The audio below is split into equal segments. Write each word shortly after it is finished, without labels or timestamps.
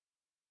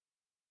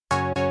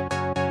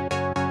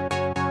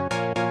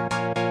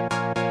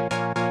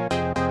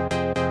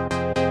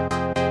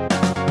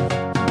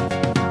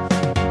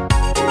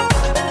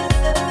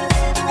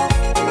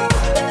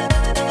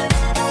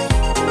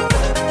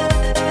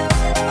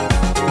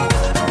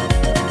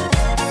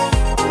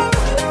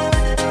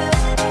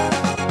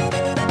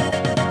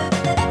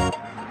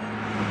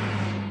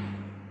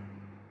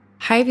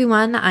Hi,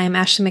 everyone. I am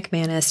Ashley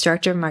McManus,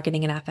 Director of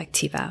Marketing at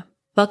Affectiva.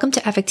 Welcome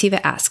to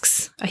Affectiva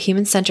Asks, a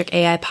human-centric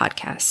AI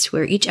podcast,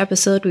 where each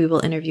episode we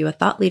will interview a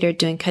thought leader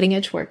doing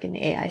cutting-edge work in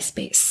the AI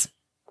space.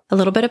 A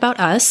little bit about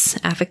us.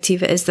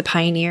 Affectiva is the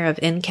pioneer of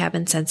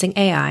in-cabin sensing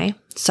AI,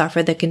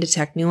 software that can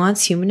detect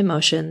nuanced human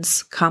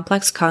emotions,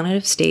 complex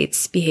cognitive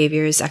states,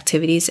 behaviors,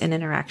 activities, and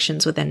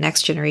interactions within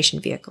next-generation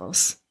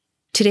vehicles.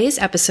 Today's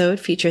episode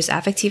features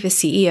Affectiva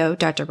CEO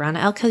Dr. Rana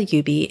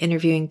El-Kayoubi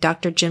interviewing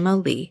Dr.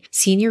 Jinmo Lee,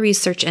 Senior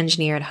Research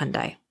Engineer at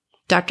Hyundai.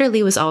 Dr.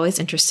 Lee was always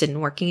interested in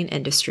working in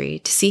industry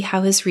to see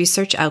how his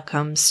research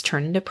outcomes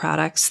turn into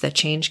products that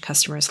change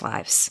customers'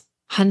 lives.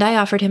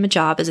 Hyundai offered him a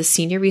job as a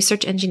Senior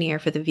Research Engineer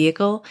for the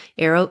vehicle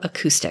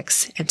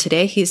aeroacoustics, and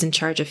today he is in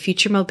charge of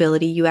future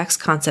mobility UX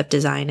concept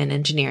design and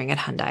engineering at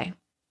Hyundai.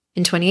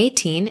 In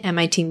 2018,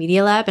 MIT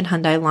Media Lab and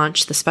Hyundai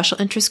launched the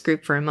Special Interest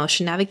Group for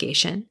Emotion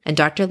Navigation, and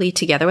Dr. Lee,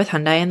 together with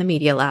Hyundai and the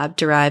Media Lab,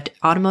 derived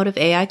automotive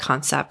AI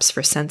concepts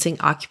for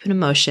sensing occupant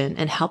emotion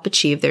and help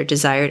achieve their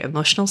desired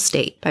emotional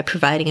state by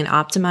providing an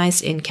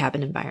optimized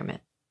in-cabin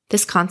environment.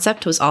 This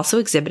concept was also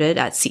exhibited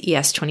at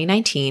CES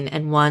 2019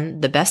 and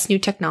won the Best New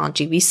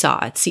Technology We Saw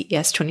at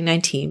CES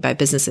 2019 by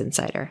Business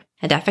Insider.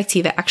 And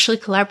Affectiva actually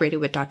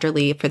collaborated with Dr.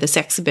 Lee for this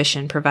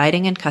exhibition,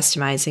 providing and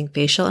customizing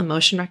facial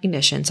emotion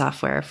recognition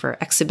software for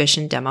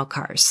exhibition demo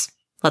cars.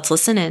 Let's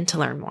listen in to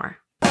learn more.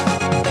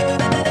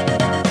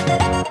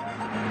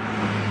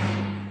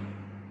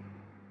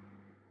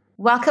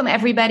 Welcome,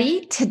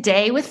 everybody.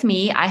 Today with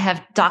me, I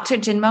have Dr.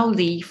 Jinmo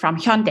Lee from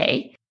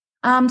Hyundai.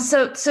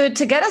 So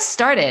to get us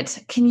started,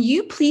 can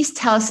you please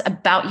tell us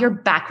about your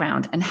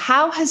background and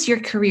how has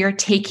your career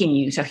taken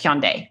you to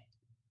Hyundai?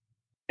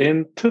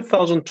 In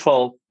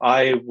 2012,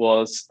 I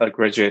was a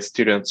graduate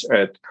student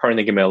at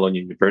Carnegie Mellon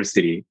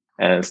University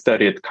and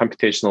studied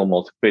computational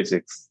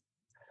multiphysics.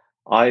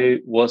 I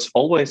was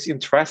always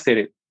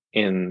interested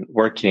in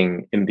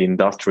working in the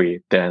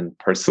industry than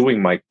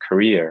pursuing my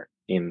career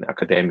in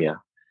academia.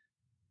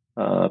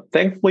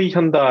 Thankfully,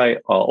 Hyundai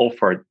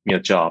offered me a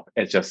job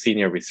as a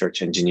senior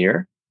research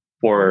engineer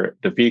for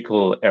the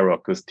vehicle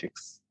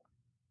aeroacoustics.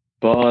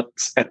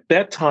 But at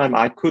that time,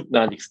 I could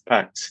not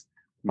expect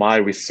my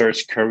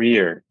research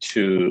career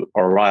to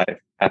arrive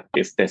at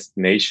this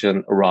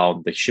destination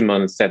around the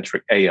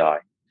human-centric AI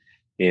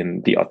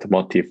in the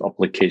automotive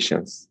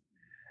applications.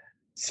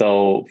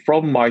 So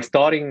from my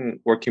starting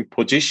working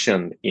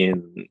position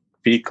in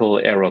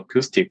vehicle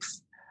aeroacoustics,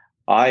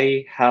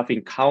 I have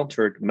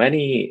encountered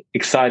many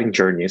exciting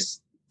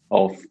journeys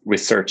of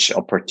research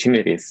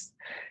opportunities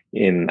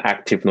in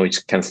active noise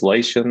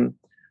cancellation,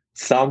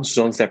 sound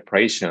zone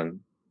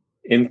separation,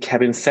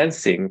 in-cabin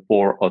sensing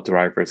for a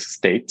driver's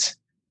state,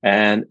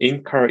 and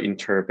in-car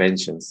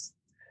interventions.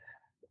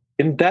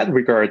 In that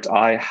regard,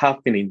 I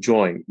have been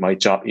enjoying my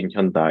job in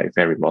Hyundai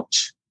very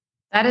much.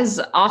 That is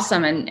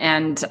awesome.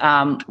 And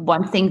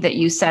one thing that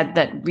you said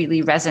that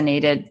really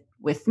resonated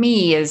with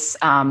me is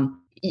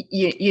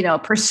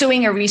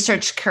pursuing a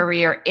research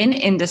career in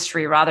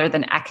industry rather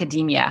than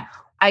academia.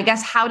 I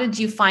guess, how did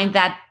you find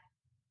that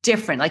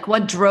different? Like,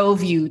 what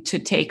drove you to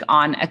take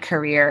on a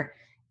career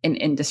in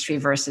industry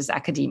versus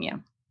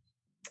academia?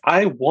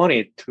 I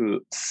wanted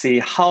to see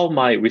how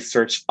my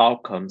research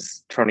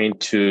outcomes turn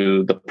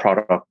into the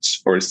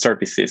products or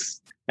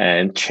services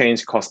and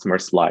change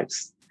customers'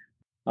 lives.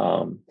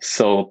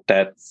 So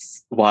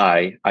that's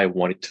why I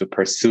wanted to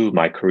pursue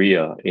my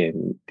career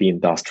in the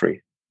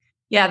industry.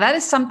 Yeah, that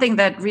is something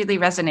that really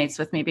resonates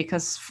with me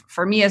because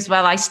for me as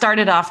well, I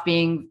started off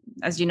being,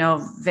 as you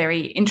know,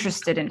 very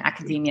interested in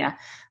academia.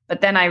 But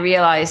then I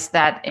realized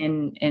that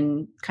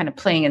in kind of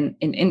playing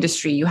in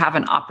industry, you have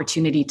an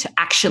opportunity to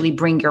actually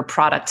bring your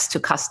products to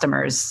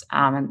customers.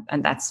 And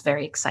that's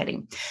very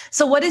exciting.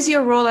 So what is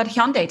your role at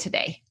Hyundai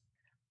today?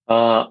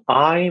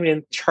 I'm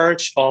in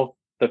charge of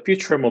the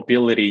future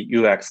mobility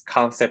UX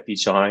concept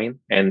design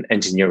and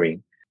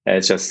engineering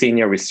as a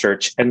senior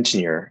research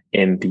engineer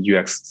in the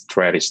UX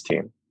strategy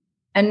team.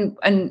 And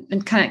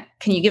kind of,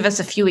 can you give us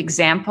a few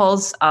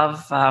examples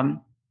of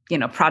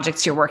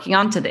projects you're working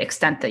on to the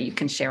extent that you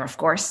can share, of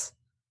course?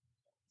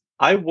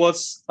 I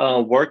was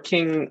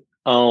working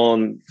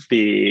on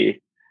the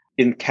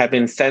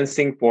in-cabin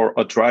sensing for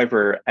a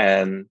driver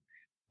and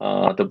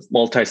the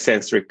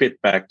multi-sensory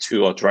feedback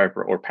to a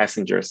driver or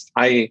passengers.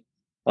 I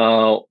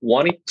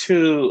wanted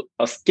to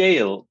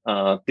scale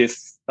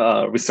this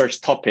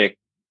research topic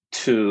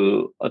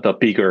to the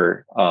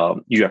bigger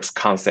UX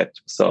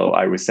concept. So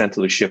I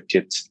recently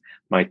shifted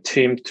my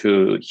team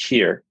to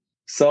here.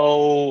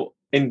 So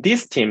in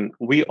this team,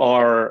 we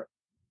are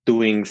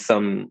doing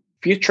some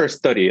future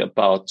study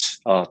about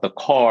the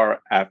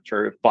car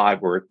after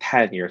 5 or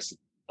 10 years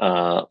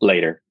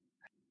later.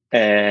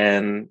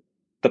 And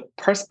the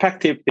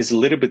perspective is a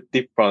little bit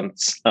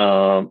different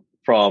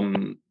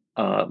from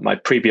my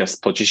previous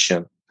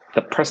position.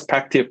 The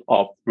perspective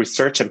of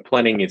research and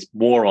planning is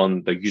more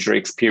on the user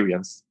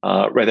experience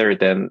rather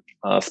than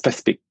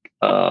specific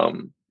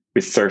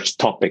research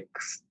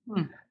topics.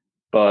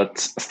 But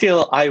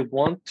still, I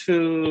want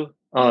to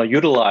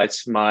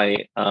utilize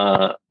my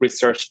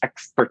research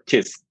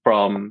expertise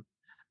from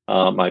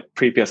my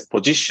previous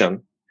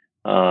position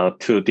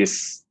to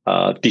this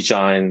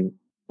design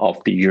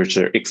of the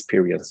user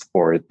experience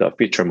for the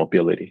future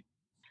mobility.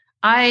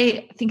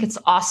 I think it's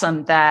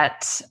awesome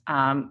that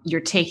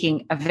you're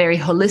taking a very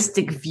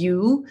holistic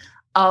view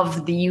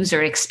of the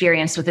user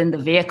experience within the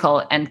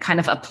vehicle and kind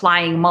of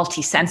applying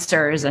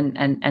multi-sensors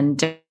and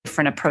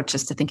different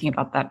approaches to thinking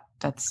about that.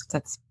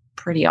 That's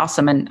pretty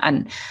awesome.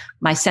 And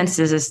my sense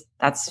is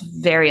that's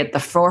very at the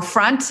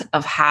forefront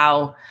of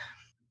how,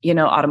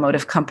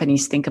 automotive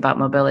companies think about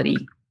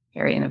mobility.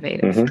 Very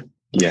innovative. Mm-hmm.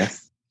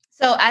 Yes.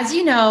 So as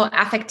you know,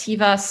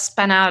 Affectiva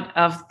spun out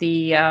of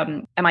the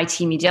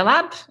MIT Media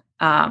Lab.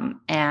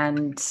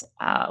 And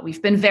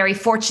we've been very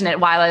fortunate.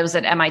 While I was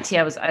at MIT,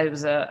 I was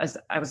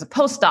a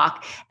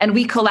postdoc, and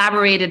we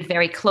collaborated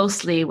very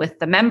closely with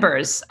the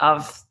members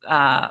of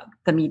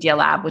the Media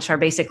Lab, which are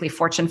basically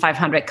Fortune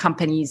 500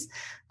 companies,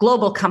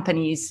 global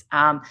companies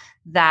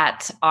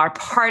that are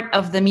part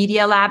of the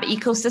Media Lab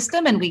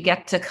ecosystem, and we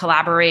get to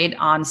collaborate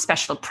on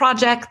special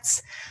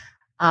projects.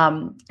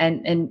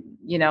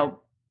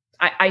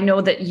 I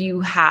know that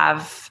you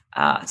have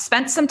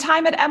spent some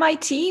time at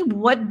MIT.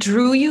 What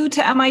drew you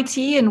to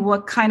MIT, and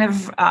what kind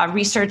of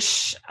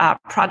research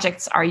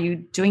projects are you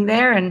doing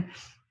there? And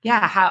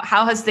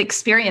how has the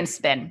experience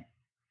been?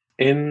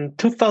 In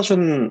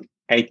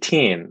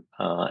 2018,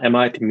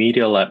 MIT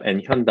Media Lab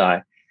and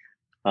Hyundai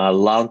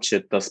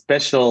launched the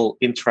special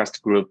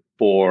interest group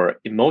for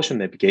emotion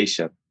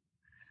navigation.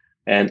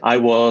 And I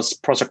was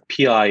project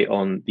PI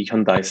on the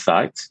Hyundai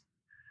side.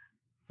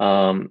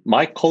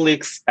 My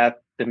colleagues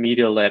at the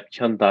Media Lab,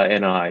 Hyundai,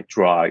 and I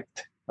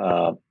derived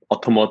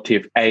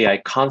automotive AI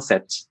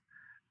concepts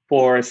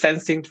for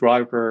sensing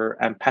driver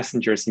and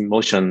passengers'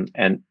 emotion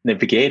and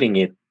navigating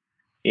it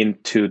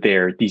into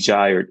their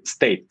desired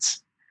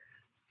states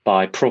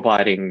by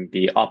providing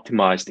the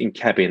optimized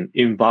in-cabin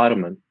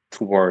environment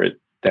toward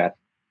that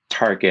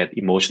target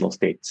emotional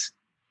states.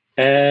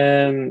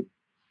 And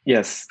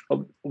yes,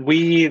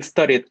 we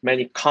studied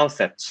many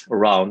concepts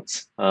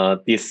around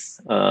this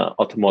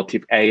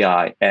automotive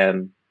AI,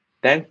 and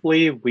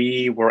thankfully,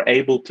 we were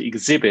able to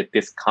exhibit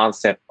this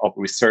concept of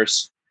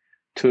research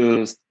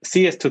to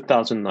CES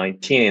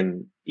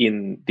 2019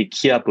 in the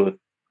Kia booth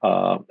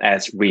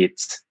as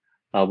READS.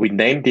 We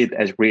named it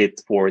as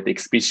READS for the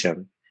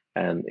exhibition,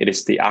 and it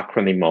is the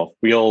acronym of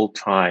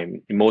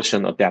Real-Time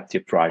Emotion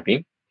Adaptive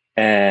Driving.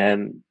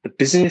 And the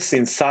Business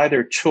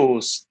Insider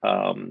chose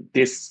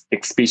this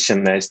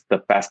exhibition as the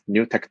best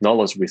new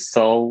technology we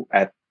saw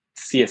at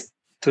CES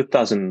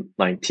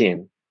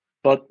 2019.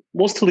 But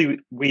mostly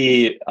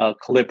we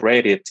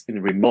collaborated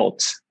in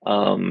remote.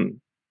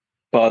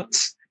 But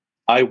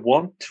I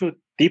want to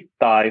deep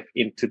dive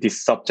into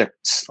this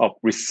subject of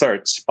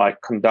research by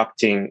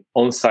conducting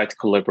on-site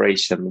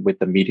collaboration with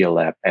the Media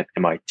Lab at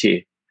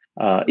MIT.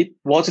 It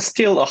was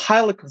still a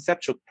highly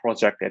conceptual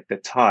project at the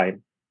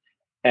time,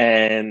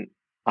 and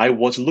I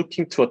was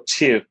looking to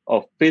achieve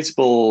a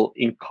feasible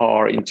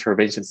in-car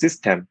intervention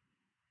system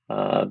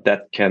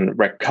that can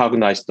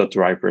recognize the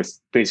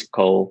driver's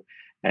physical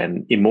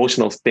and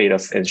emotional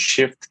status and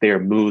shift their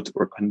mood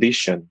or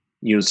condition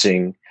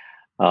using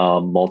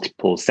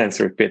multiple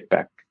sensory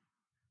feedback.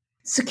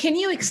 So can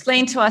you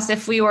explain to us,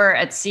 if we were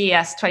at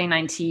CES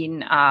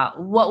 2019,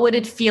 what would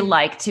it feel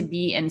like to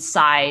be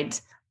inside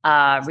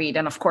READ?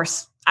 And of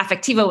course,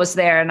 Affectiva was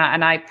there,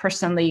 and I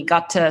personally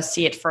got to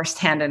see it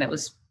firsthand, and it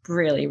was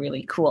really,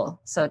 really cool.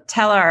 So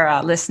tell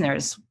our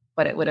listeners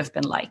what it would have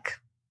been like.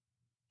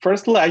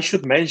 Firstly, I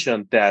should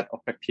mention that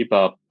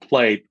Affectiva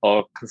played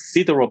a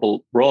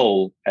considerable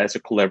role as a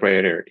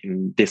collaborator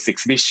in this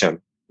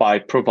exhibition by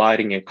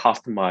providing a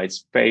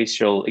customized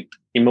facial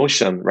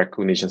emotion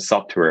recognition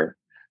software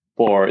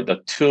for the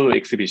two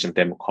exhibition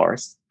demo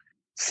cars.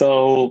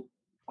 So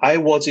I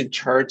was in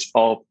charge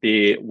of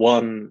the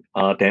one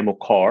demo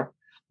car,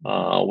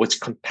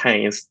 which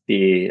contains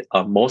the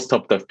most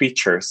of the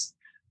features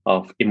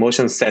of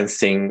emotion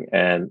sensing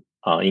and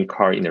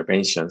in-car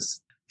interventions.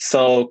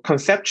 So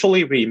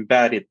conceptually, we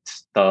embedded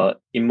the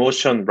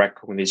emotion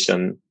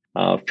recognition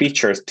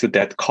features to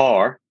that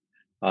car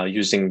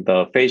using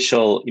the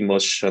facial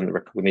emotion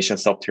recognition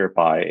software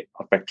by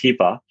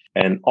Affectiva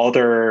and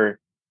other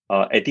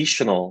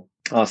additional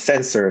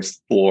sensors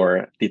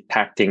for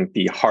detecting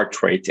the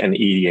heart rate and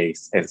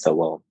EDAs and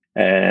so on.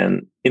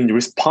 And in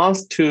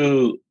response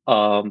to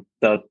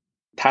the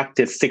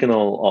tactile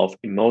signal of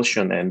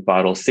emotion and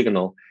vital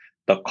signal,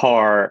 the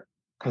car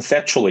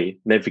conceptually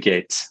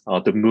navigates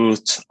the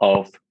moods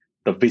of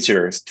the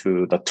visitors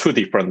to the two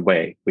different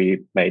ways. We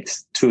made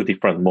two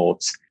different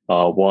modes,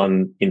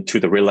 one into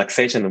the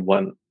relaxation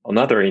and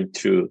another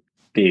into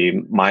the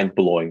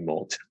mind-blowing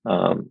mode.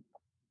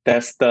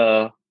 That's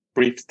the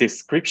brief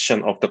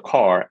description of the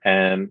car.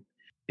 And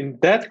in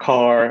that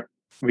car,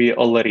 we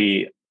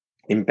already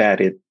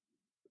embedded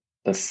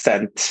the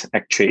scent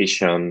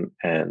actuation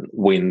and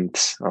wind,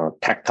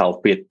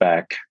 tactile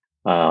feedback,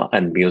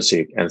 and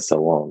music, and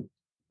so on.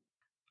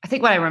 I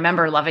think what I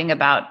remember loving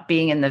about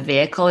being in the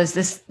vehicle is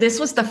this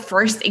was the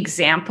first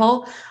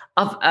example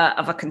of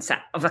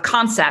a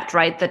concept,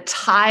 right, that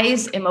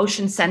ties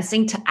emotion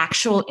sensing to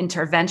actual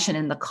intervention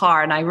in the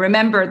car. And I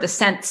remember the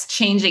sense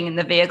changing in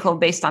the vehicle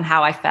based on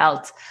how I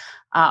felt.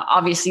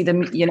 Obviously, the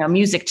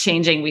music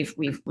changing.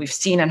 We've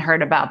seen and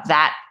heard about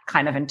that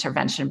kind of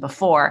intervention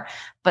before,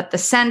 but the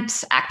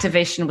scent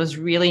activation was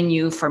really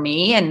new for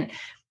me, and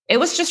it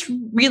was just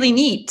really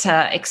neat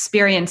to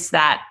experience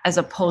that as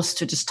opposed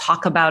to just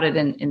talk about it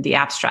in the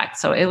abstract.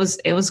 So it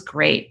was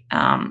great.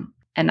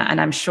 And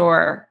I'm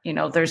sure,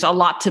 there's a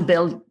lot to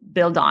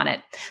build on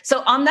it.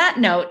 So on that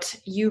note,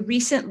 you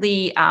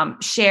recently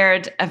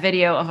shared a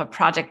video of a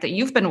project that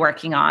you've been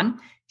working on,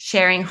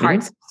 Sharing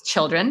Hearts with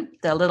Children,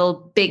 the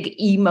Little Big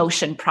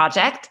Emotion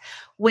project,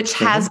 which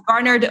has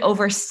garnered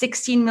over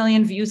 16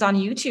 million views on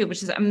YouTube,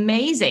 which is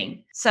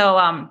amazing.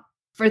 So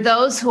for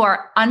those who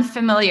are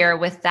unfamiliar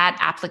with that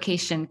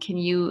application, can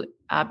you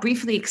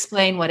briefly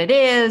explain what it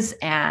is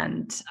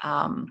and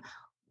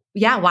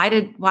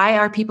why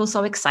are people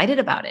so excited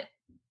about it?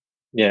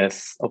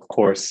 Yes, of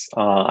course.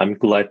 I'm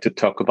glad to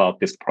talk about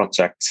this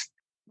project.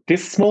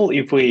 This small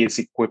EV is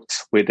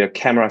equipped with a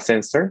camera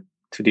sensor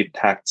to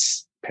detect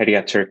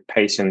pediatric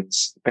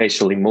patients'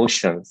 facial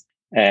emotions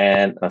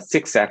and a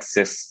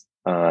 6-axis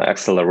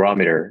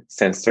accelerometer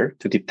sensor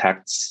to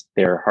detect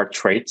their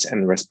heart rates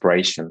and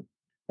respiration.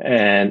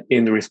 And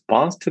in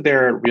response to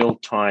their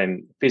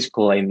real-time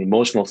physical and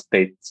emotional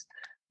states,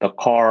 the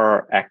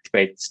car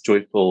activates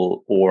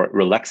joyful or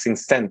relaxing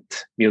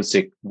scent,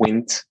 music,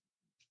 wind,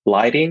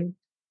 lighting,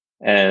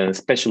 and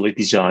specially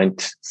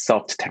designed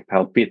soft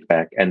tactile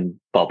feedback and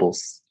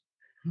bubbles.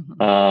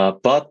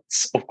 But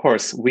of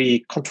course,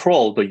 we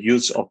control the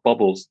use of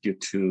bubbles due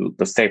to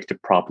the safety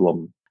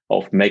problem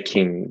of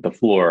making the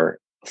floor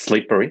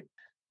slippery.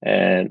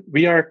 And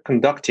we are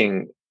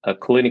conducting a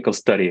clinical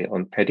study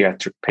on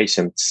pediatric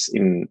patients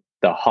in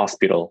the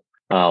hospital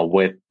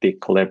with the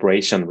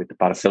collaboration with the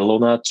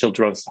Barcelona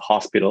Children's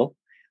Hospital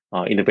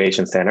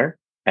Innovation Center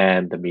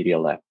and the Media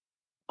Lab.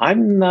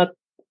 I'm not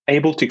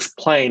able to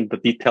explain the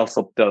details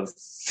of the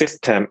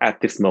system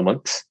at this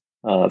moment,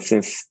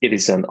 since it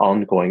is an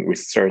ongoing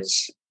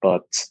research,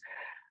 but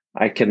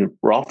I can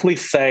roughly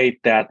say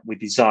that we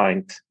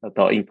designed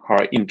the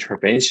in-car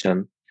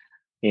intervention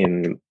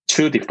in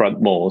 2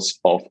 different modes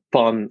of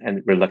fun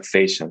and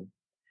relaxation.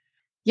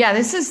 Yeah,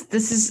 this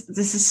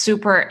is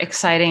super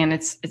exciting, and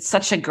it's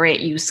such a great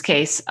use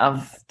case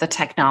of the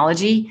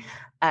technology,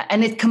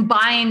 and it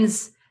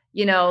combines,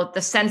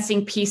 the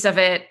sensing piece of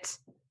it,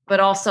 but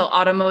also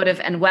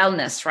automotive and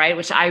wellness, right?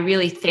 Which I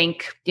really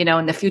think,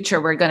 in the future,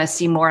 we're going to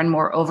see more and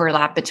more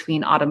overlap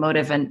between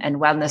automotive and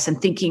wellness,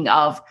 and thinking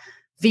of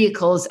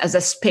vehicles as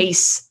a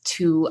space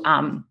to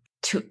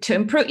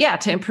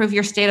improve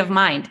your state of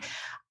mind.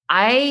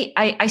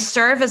 I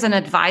serve as an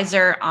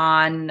advisor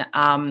on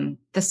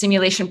the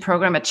simulation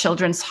program at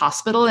Children's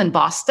Hospital in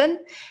Boston,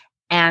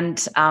 and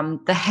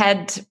the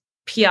head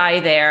PI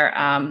there,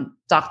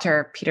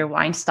 Dr. Peter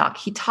Weinstock,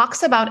 he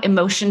talks about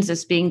emotions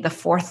as being the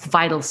 4th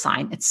vital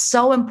sign. It's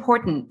so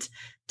important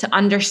to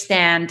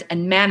understand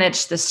and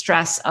manage the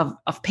stress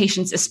of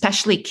patients,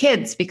 especially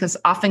kids, because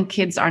often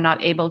kids are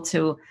not able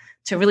to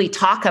really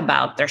talk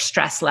about their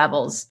stress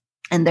levels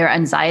and their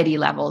anxiety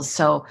levels.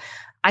 So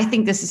I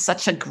think this is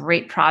such a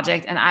great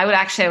project. And I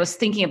was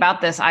thinking about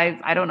this.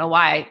 I don't know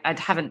why I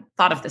haven't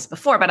thought of this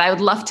before, but I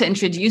would love to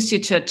introduce you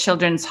to a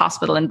children's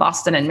hospital in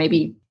Boston, and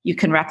maybe you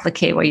can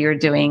replicate what you're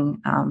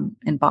doing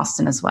in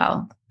Boston as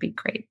well. That'd be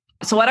great.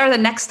 So what are the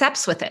next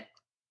steps with it?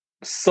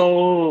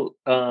 So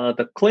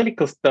the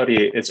clinical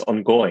study is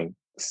ongoing.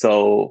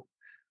 So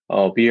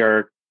we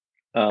are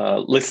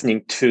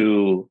listening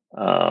to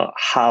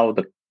how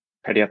the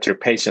pediatric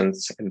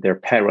patients and their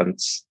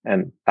parents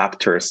and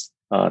doctors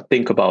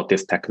think about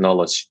this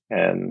technology.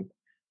 And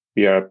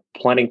we are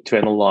planning to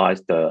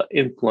analyze the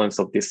influence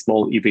of this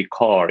small EV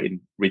car in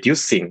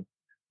reducing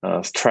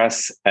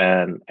stress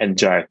and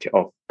anxiety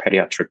of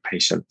pediatric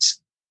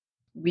patients.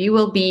 We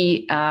will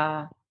be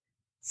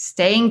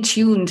staying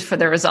tuned for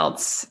the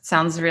results. It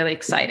sounds really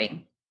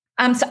exciting.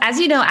 So as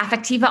you know,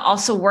 Affectiva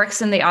also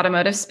works in the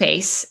automotive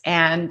space,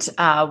 and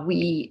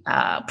we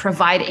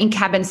provide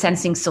in-cabin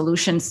sensing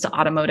solutions to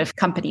automotive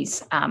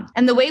companies.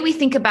 And the way we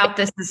think about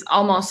this is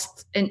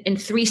almost in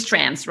 3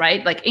 strands,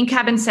 right? Like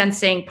in-cabin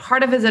sensing,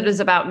 part of it is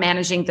about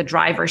managing the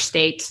driver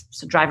state,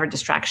 so driver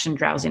distraction,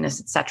 drowsiness,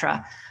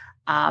 etc.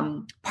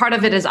 Part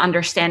of it is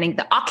understanding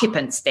the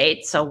occupant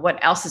state, so what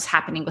else is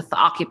happening with the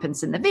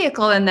occupants in the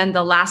vehicle. And then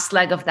the last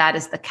leg of that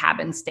is the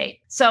cabin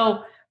state.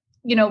 So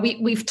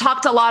we've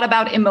talked a lot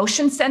about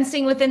emotion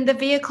sensing within the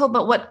vehicle,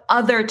 but what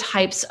other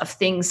types of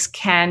things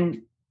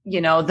can,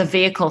 the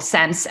vehicle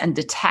sense and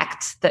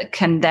detect that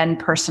can then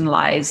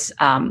personalize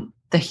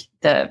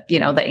the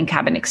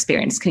in-cabin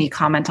experience? Can you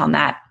comment on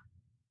that?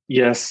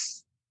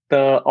 Yes,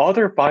 the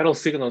other vital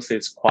signals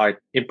is quite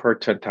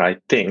important, I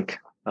think.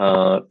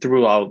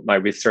 Throughout my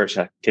research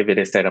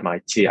activities at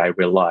MIT, I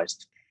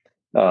realized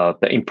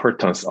the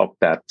importance of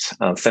that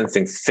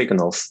sensing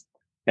signals.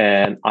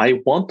 And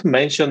I want to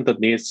mention the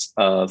needs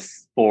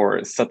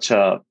for such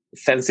a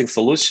sensing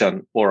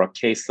solution for a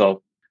case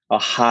of a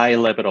high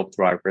level of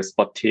drivers'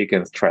 fatigue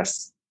and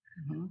stress.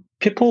 Mm-hmm.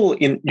 People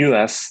in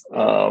US,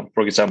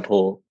 for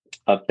example,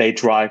 they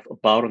drive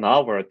about an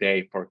hour a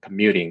day for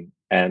commuting,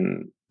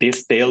 and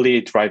this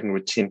daily driving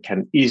routine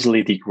can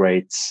easily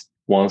degrade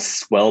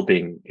one's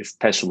well-being,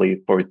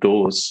 especially for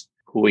those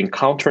who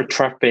encounter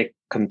traffic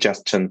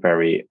congestion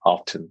very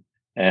often.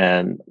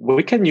 And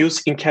we can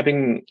use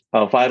in-cabin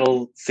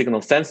vital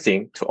signal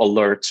sensing to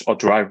alert a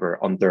driver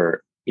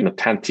under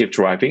inattentive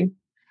driving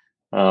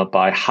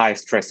by high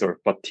stress or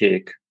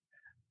fatigue.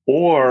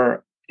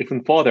 Or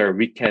even further,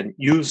 we can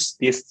use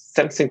this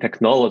sensing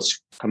technology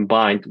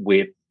combined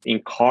with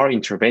in-car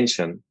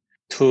intervention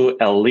to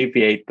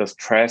alleviate the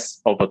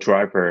stress of a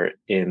driver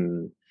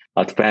in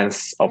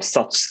advance of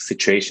such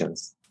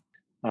situations.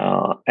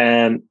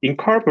 And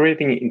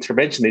incorporating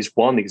intervention is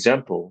one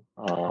example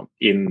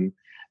in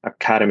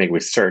academic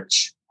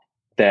research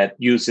that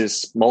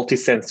uses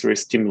multisensory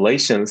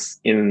stimulations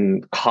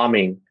in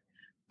calming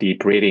the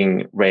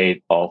breathing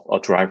rate of a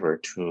driver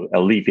to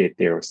alleviate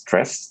their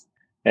stress.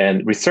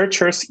 And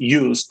researchers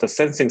use the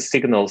sensing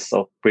signals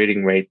of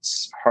breathing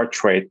rates,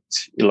 heart rate,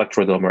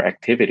 electrodermal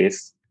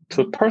activities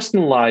to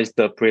personalize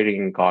the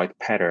breathing guide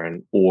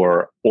pattern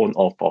or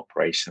on-off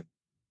operation.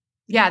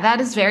 Yeah,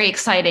 that is very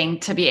exciting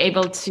to be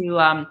able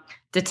to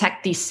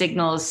detect these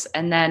signals.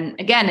 And then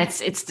again,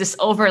 it's this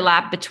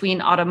overlap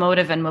between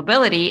automotive and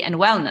mobility and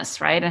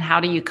wellness, right? And how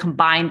do you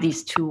combine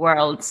these two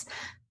worlds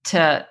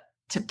to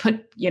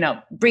put,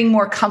 bring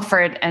more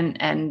comfort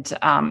and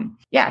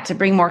to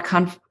bring more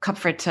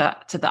comfort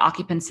to the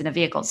occupants in a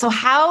vehicle. So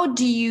how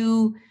do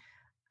you,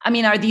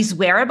 are these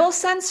wearable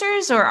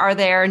sensors, or are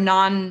there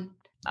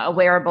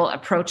non-wearable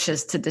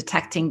approaches to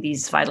detecting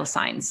these vital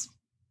signs?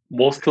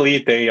 Mostly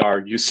they are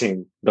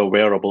using the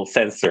wearable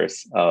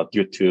sensors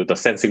due to the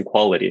sensing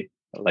quality,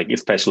 like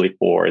especially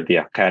for the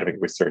academic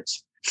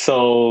research.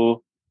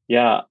 So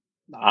yeah,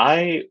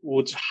 I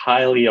would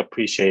highly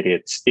appreciate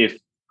it if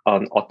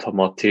an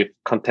automotive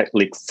contact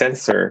leak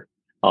sensor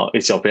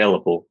is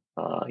available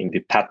in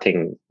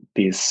detecting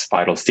these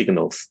vital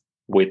signals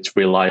with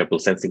reliable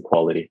sensing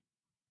quality.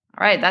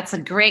 All right, that's a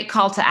great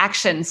call to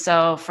action.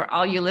 So for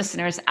all you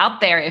listeners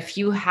out there, if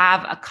you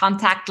have a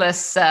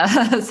contactless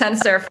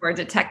sensor for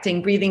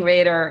detecting breathing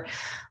rate or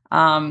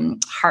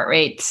heart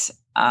rate,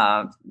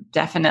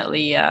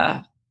 definitely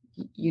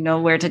you know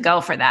where to go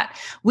for that.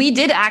 We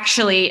did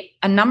actually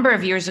a number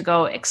of years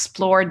ago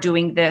explore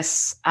doing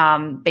this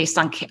based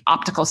on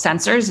optical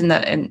sensors,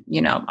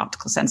 and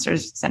optical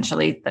sensors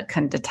essentially that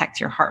can detect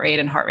your heart rate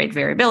and heart rate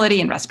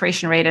variability and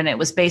respiration rate. And it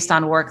was based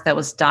on work that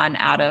was done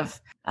out of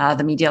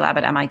the Media Lab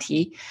at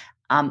MIT.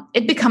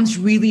 It becomes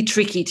really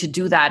tricky to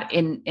do that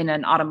in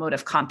an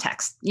automotive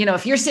context.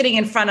 If you're sitting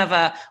in front of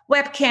a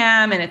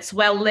webcam and it's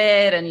well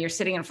lit and you're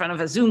sitting in front of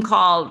a Zoom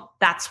call,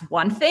 that's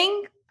one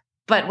thing.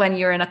 But when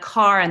you're in a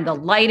car and the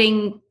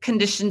lighting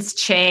conditions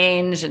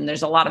change and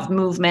there's a lot of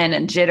movement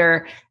and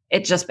jitter,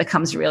 it just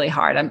becomes really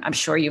hard. I'm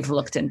sure you've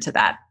looked into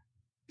that.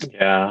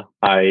 Yeah,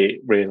 I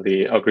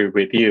really agree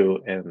with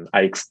you. And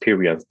I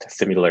experienced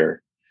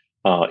similar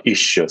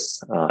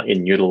issues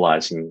in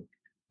utilizing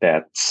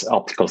that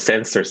optical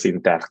sensors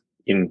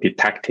in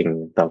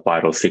detecting the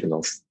vital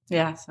signals.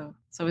 Yeah, so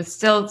it's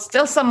still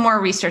some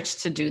more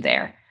research to do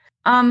there.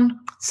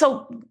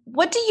 So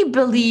what do you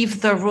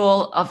believe the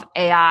role of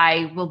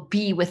AI will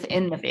be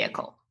within the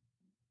vehicle?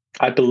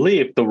 I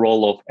believe the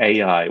role of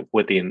AI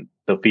within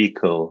the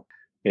vehicle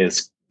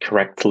is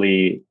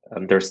correctly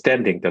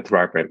understanding the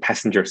driver and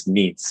passengers'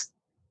 needs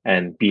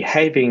and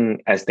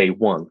behaving as they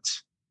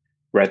want,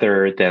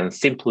 rather than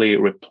simply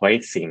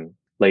replacing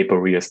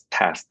laborious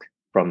tasks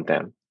from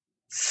them.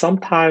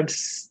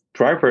 Sometimes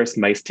drivers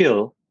may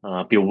still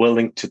be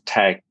willing to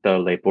take the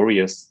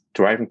laborious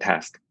driving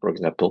task, for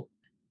example.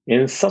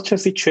 In such a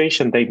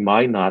situation, they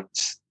might not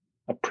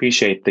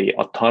appreciate the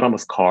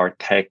autonomous car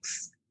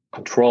takes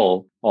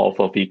control of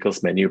a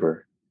vehicle's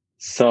maneuver.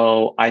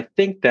 So I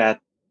think that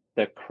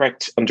the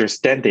correct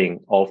understanding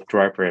of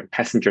driver and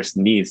passengers'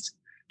 needs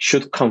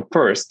should come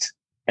first,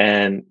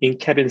 and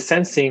in-cabin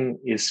sensing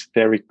is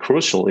very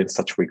crucial in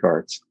such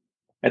regards.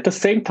 At the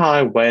same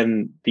time,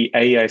 when the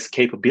AI's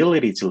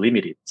capability is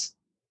limited,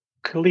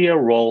 clear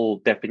role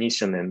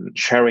definition and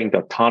sharing the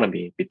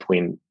autonomy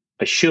between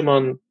a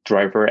human,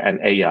 driver, and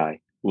AI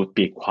would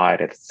be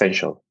quite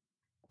essential.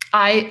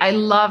 I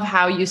love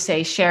how you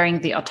say sharing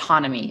the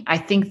autonomy. I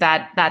think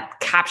that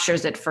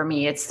captures it for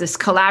me. It's this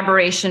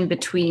collaboration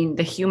between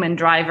the human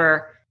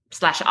driver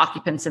 /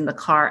 occupants in the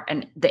car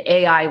and the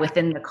AI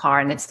within the car.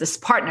 And it's this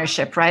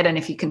partnership, right? And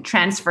if you can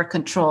transfer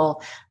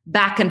control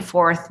back and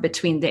forth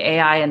between the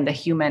AI and the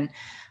human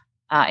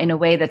in a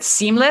way that's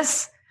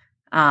seamless,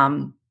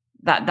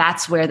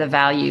 that's where the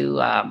value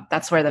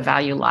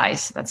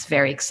lies. That's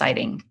very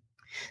exciting.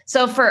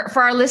 So for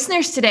our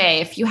listeners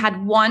today, if you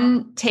had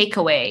one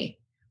takeaway,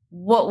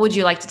 what would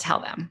you like to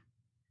tell them?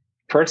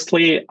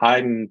 Firstly,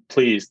 I'm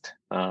pleased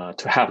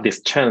to have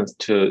this chance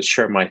to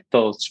share my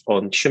thoughts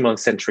on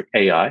human-centric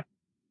AI.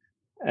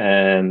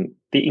 And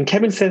the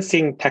in-cabin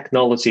sensing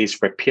technology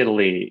is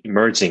rapidly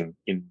emerging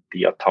in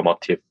the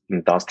automotive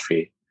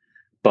industry.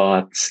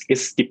 but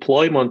its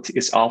deployment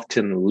is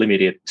often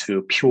limited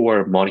to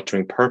pure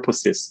monitoring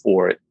purposes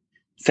or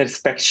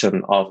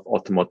satisfaction of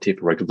automotive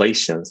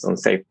regulations on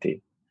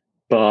safety.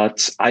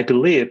 But I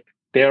believe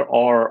there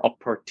are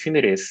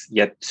opportunities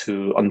yet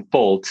to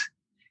unfold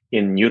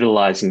in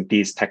utilizing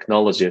these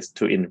technologies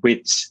to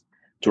enrich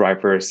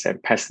drivers'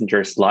 and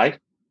passengers' life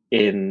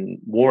in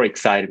more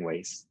exciting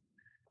ways.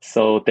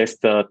 So that's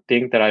the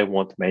thing that I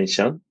want to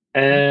mention.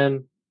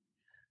 And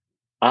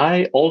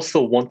I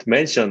also want to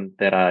mention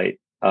that I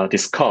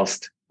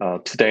discussed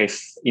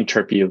today's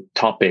interview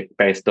topic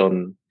based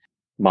on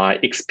my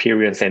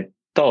experience and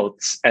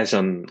thoughts as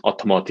an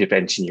automotive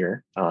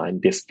engineer in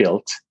this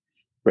field,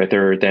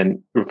 rather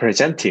than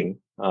representing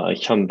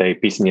Hyundai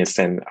business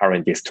and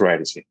R&D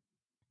strategy.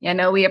 Yeah,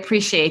 no, we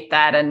appreciate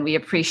that. And we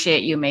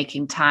appreciate you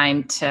making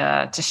time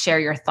to share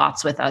your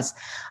thoughts with us.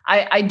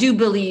 I do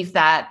believe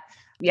that,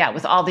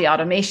 with all the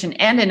automation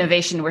and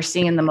innovation we're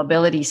seeing in the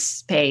mobility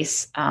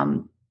space,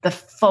 the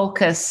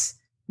focus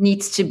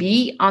needs to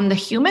be on the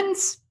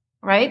humans,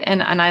 right?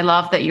 And I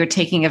love that you're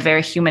taking a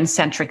very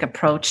human-centric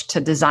approach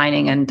to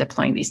designing and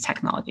deploying these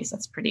technologies.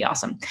 That's pretty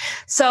awesome.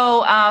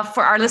 So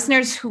for our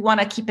listeners who want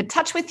to keep in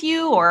touch with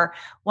you or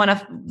want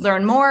to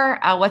learn more,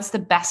 what's the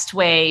best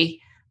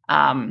way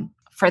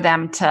for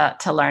them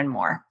to learn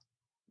more?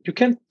 You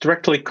can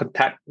directly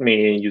contact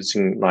me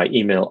using my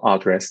email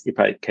address. If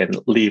I can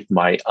leave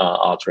my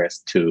address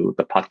to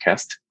the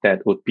podcast,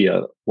 that would be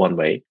one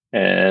way.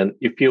 And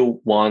if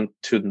you want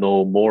to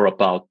know more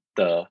about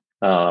the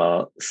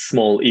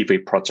small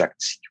EV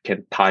projects, you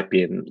can type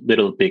in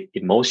Little Big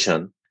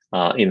Emotion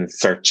in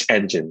search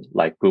engine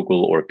like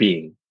Google or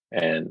Bing,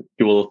 and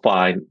you will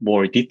find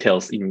more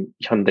details in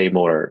Hyundai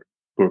Motor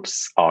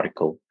Group's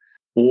article.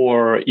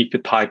 Or if you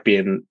type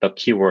in the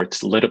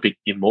keywords Little Big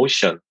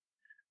Emotion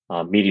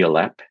Media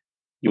Lab,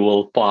 you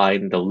will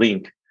find the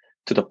link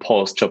to the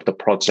post of the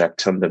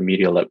project on the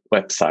Media Lab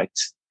website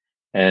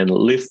and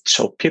list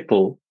of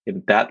people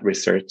in that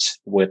research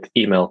with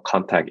email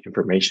contact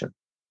information.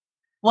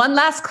 One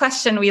last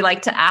question we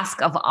like to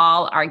ask of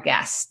all our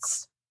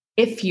guests.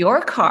 If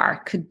your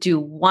car could do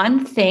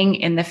one thing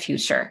in the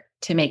future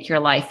to make your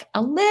life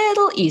a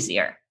little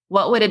easier,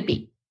 what would it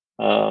be?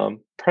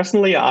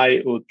 Personally,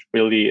 I would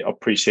really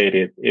appreciate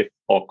it if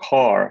a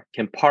car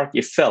can park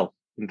itself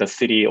in the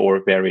city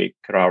or very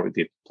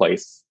crowded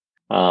place.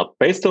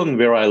 Based on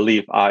where I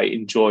live, I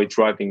enjoy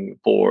driving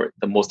for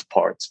the most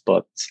part,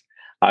 but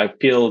I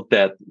feel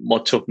that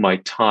much of my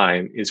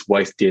time is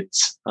wasted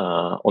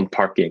on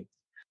parking.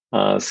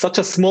 Such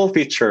a small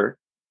feature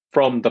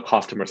from the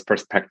customer's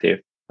perspective,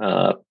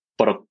 but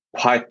a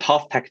quite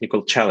tough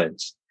technical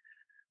challenge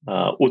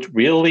would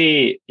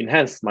really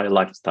enhance my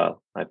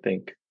lifestyle, I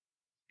think.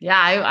 Yeah,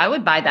 I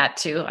would buy that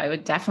too. I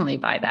would definitely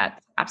buy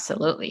that.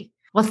 Absolutely.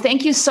 Well,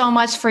 thank you so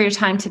much for your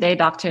time today,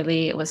 Dr.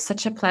 Lee. It was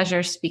such a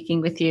pleasure speaking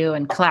with you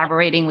and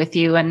collaborating with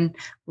you. And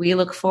we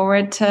look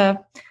forward to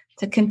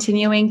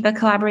continuing the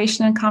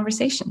collaboration and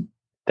conversation.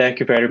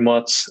 Thank you very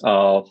much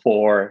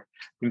for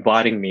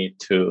inviting me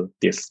to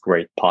this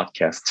great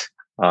podcast.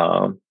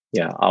 I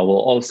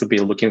will also be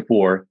looking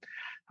forward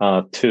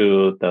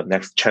to the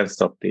next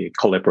chance of the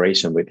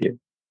collaboration with you.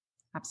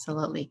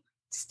 Absolutely.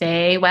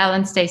 Stay well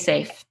and stay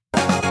safe.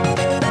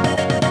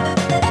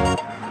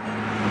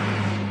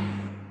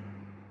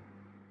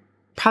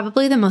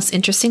 Probably the most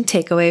interesting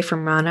takeaway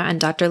from Rana and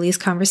Dr. Lee's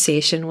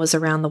conversation was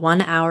around the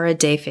 1 hour a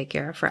day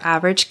figure for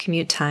average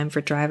commute time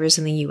for drivers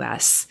in the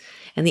US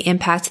and the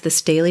impact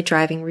this daily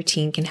driving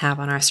routine can have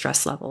on our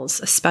stress levels,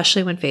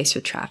 especially when faced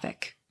with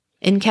traffic.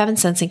 In-cabin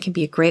sensing can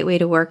be a great way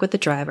to work with the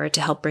driver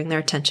to help bring their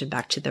attention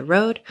back to the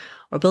road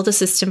or build a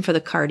system for the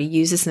car to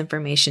use this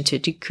information to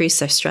decrease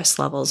their stress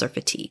levels or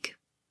fatigue.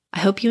 I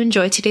hope you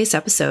enjoyed today's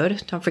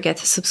episode. Don't forget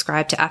to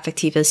subscribe to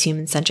Affectiva's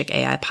Human-Centric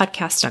AI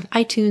podcast on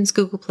iTunes,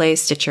 Google Play,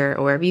 Stitcher,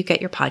 or wherever you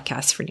get your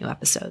podcasts for new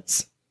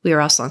episodes. We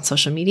are also on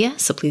social media,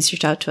 so please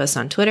reach out to us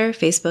on Twitter,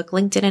 Facebook,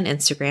 LinkedIn, and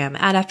Instagram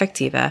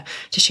 @Affectiva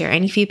to share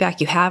any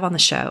feedback you have on the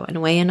show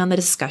and weigh in on the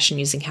discussion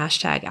using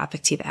hashtag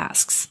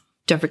 #AffectivaAsks.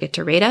 Don't forget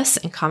to rate us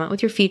and comment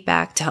with your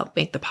feedback to help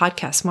make the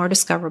podcast more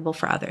discoverable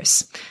for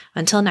others.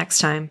 Until next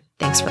time,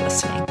 thanks for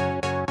listening.